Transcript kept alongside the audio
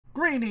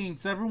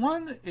Greetings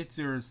everyone, it's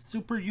your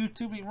super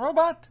YouTubing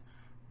robot,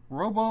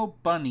 Robo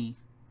Bunny.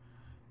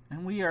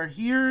 And we are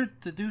here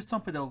to do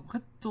something a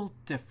little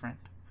different.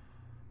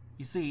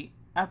 You see,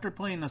 after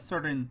playing a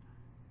certain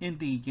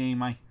indie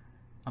game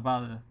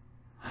about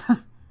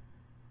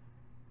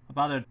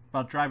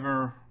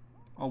driver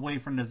away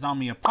from the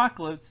zombie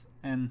apocalypse,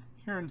 and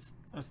hearing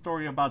a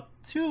story about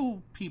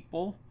two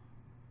people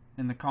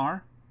in the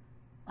car,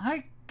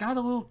 I got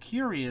a little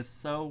curious,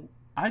 so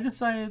I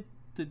decided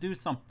to do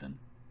something.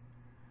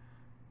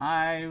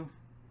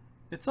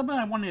 It's something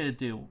I wanted to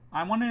do.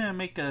 I wanted to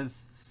make I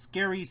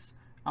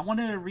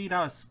wanted to read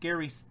out a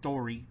scary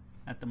story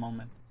at the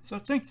moment. So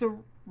thanks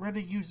to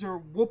Reddit user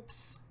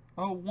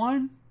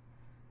Whoops01,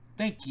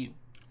 thank you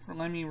for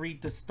letting me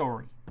read the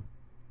story.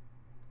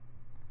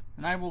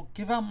 And I will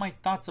give out my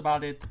thoughts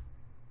about it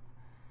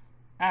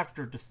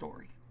after the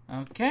story.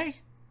 Okay,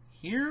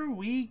 here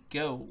we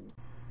go.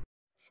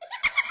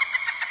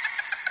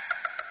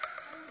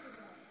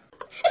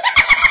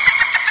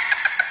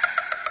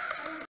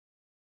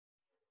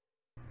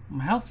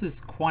 My house is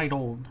quite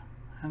old,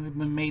 having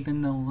been made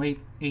in the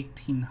late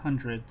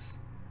 1800s.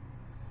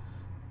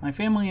 My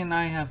family and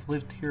I have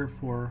lived here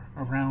for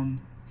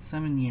around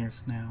 7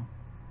 years now,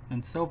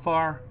 and so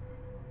far,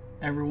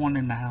 everyone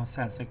in the house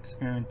has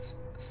experienced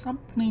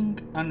something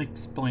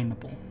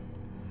unexplainable.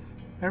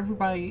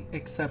 Everybody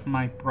except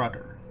my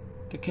brother.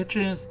 The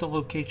kitchen is the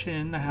location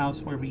in the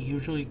house where we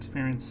usually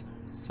experience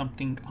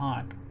something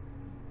odd.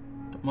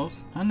 The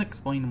most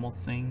unexplainable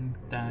thing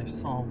that I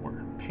saw were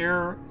a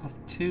pair of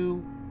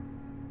two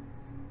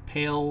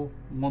pale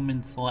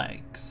woman's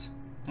legs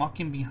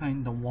walking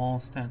behind the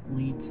walls that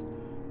leads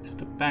to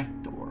the back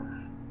door.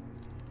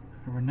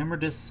 I remember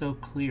this so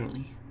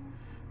clearly,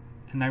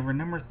 and I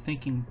remember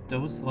thinking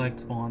those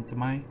legs belonged to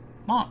my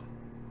mom.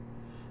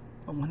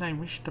 But when I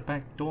reached the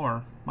back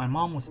door, my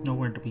mom was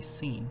nowhere to be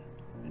seen.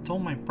 I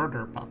told my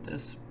brother about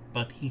this,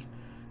 but he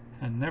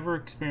had never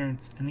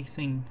experienced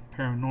anything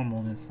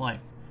paranormal in his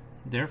life,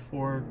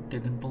 therefore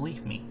didn't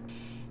believe me.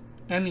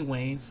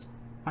 Anyways,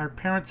 our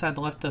parents had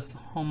left us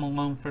home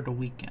alone for the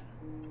weekend,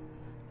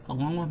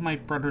 along with my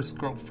brother's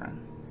girlfriend.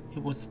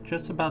 It was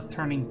just about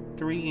turning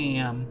 3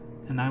 a.m.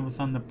 and I was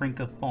on the brink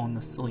of falling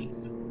asleep,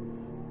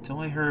 until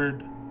I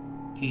heard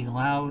a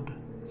loud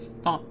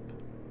thump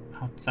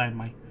outside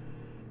my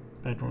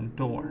bedroom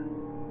door.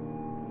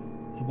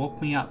 It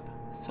woke me up,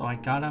 so I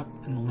got up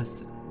and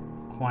listened,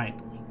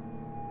 quietly.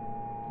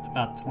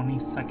 About 20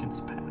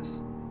 seconds pass.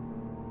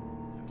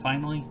 And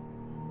finally,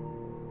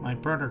 my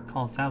brother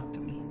calls out to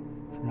me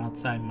from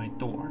outside my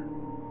door.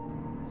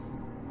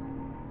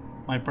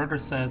 My brother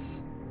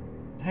says,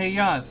 "Hey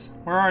Yaz,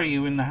 where are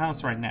you in the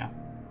house right now?"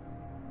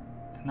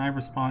 And I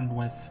respond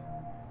with,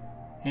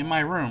 "In my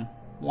room.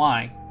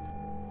 Why?"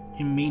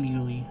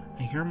 Immediately,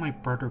 I hear my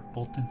brother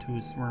bolt into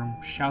his room,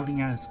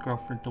 shouting at his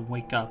girlfriend to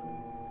wake up.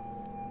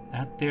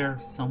 That there,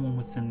 someone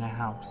was in the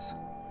house.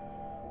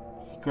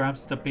 He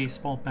grabs the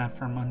baseball bat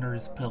from under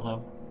his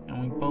pillow,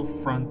 and we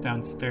both run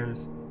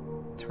downstairs,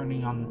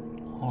 turning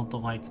on all the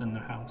lights in the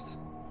house.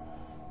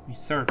 We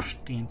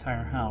searched the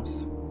entire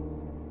house,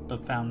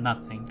 but found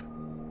nothing.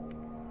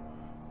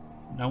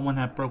 No one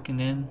had broken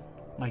in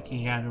like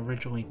he had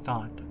originally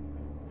thought,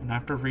 and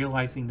after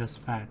realizing this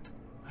fact,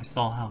 I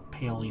saw how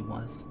pale he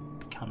was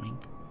becoming.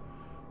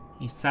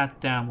 He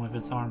sat down with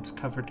his arms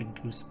covered in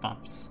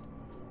goosebumps.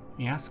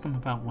 We asked him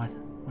about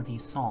what he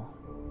saw,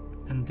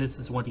 and this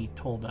is what he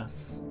told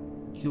us.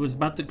 He was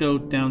about to go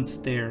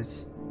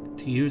downstairs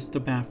to use the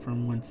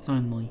bathroom when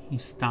suddenly he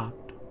stopped.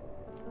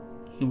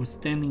 He was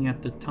standing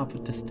at the top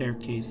of the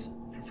staircase,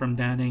 and from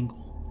that angle,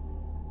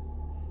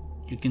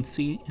 you can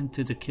see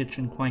into the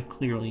kitchen quite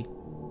clearly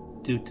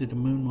due to the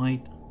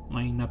moonlight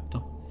lighting up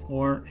the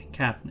floor and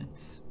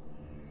cabinets.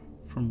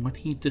 From what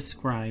he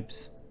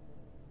describes,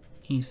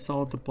 he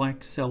saw the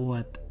black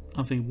silhouette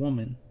of a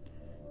woman,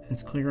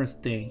 as clear as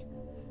day,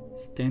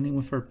 standing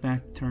with her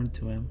back turned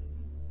to him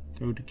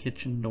through the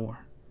kitchen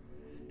door.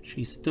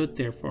 She stood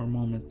there for a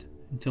moment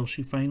until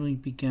she finally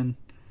began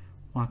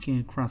walking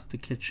across the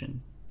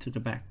kitchen to the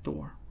back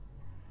door,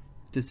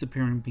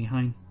 disappearing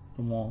behind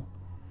the wall.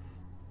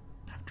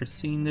 After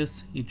seeing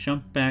this, he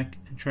jumped back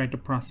and tried to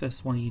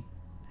process what he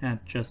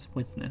had just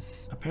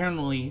witnessed.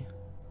 Apparently,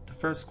 the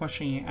first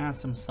question he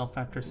asked himself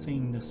after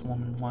seeing this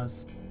woman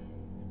was,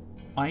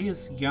 why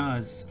is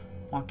Yaz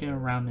walking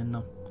around in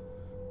the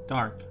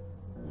dark?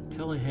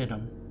 Until it hit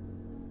him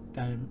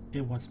that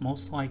it was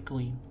most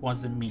likely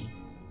wasn't me.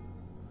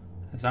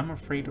 As I'm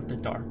afraid of the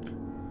dark,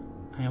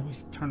 I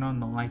always turn on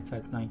the lights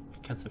at night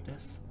because of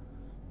this.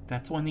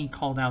 That's when he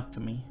called out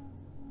to me,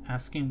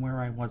 asking where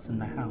I was in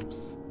the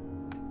house.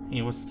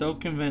 He was so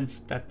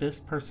convinced that this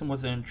person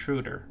was an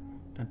intruder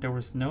that there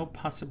was no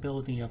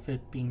possibility of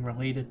it being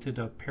related to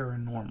the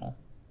paranormal.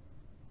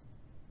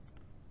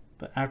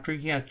 But after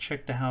he had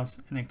checked the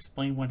house and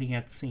explained what he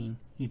had seen,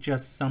 he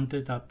just summed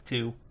it up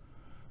to,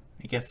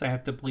 I guess I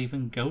have to believe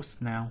in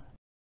ghosts now.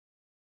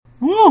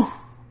 Woo!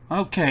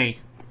 Okay.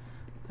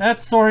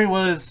 That story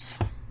was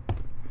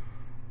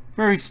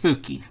very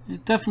spooky.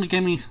 It definitely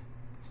gave me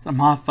some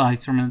hot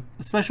vibes from it,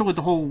 especially with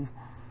the whole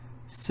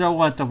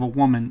silhouette of a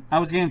woman. I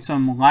was getting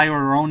some La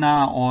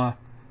Llorona or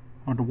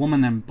the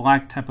Woman in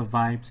Black type of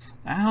vibes.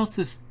 That house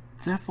is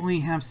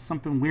definitely have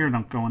something weird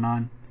going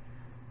on.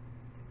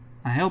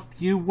 I hope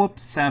you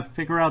whoops have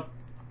figured out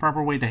a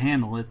proper way to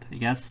handle it, I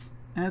guess.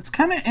 And it's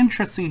kind of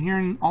interesting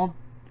hearing all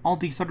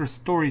these other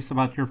stories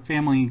about your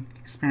family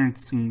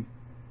experiencing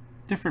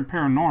different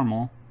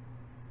paranormal.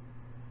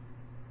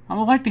 I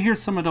would like to hear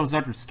some of those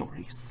other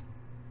stories.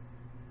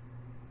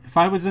 If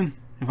I was in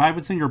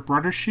your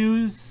brother's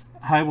shoes,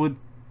 I would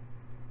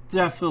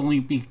definitely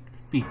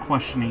be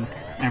questioning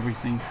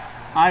everything.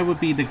 I would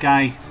be the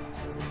guy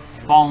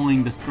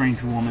following the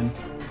strange woman.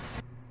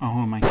 Oh,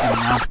 who am I kidding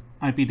now?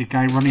 I'd be the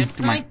guy running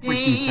to my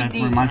freaking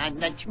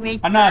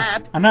bedroom.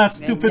 I'm not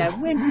stupid.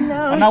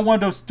 I'm not one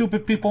of those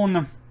stupid people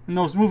in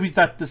those movies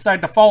that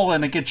decide to follow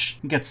and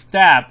get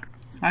stabbed.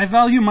 I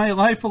value my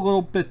life a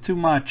little bit too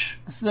much.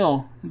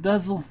 Still, it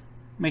does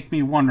make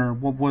me wonder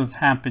what would have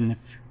happened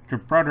if your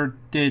brother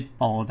did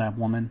follow that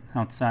woman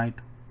outside.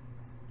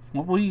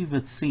 What would you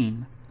have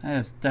seen? That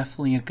is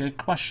definitely a good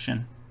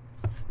question.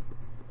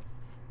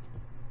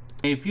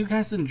 If you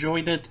guys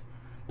enjoyed it,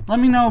 let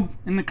me know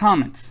in the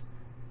comments.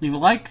 Leave a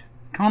like,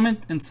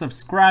 comment, and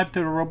subscribe to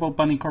the Robo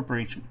Bunny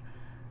Corporation.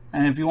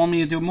 And if you want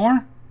me to do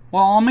more,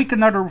 well, I'll make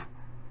another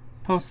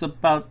post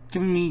about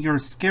giving me your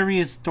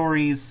scariest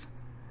stories,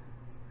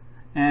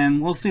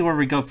 and we'll see where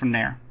we go from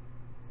there.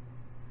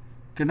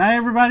 Good night,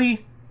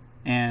 everybody,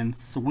 and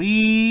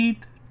sweet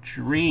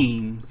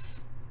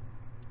dreams.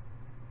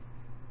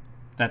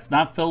 That's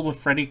not filled with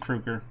Freddy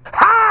Krueger.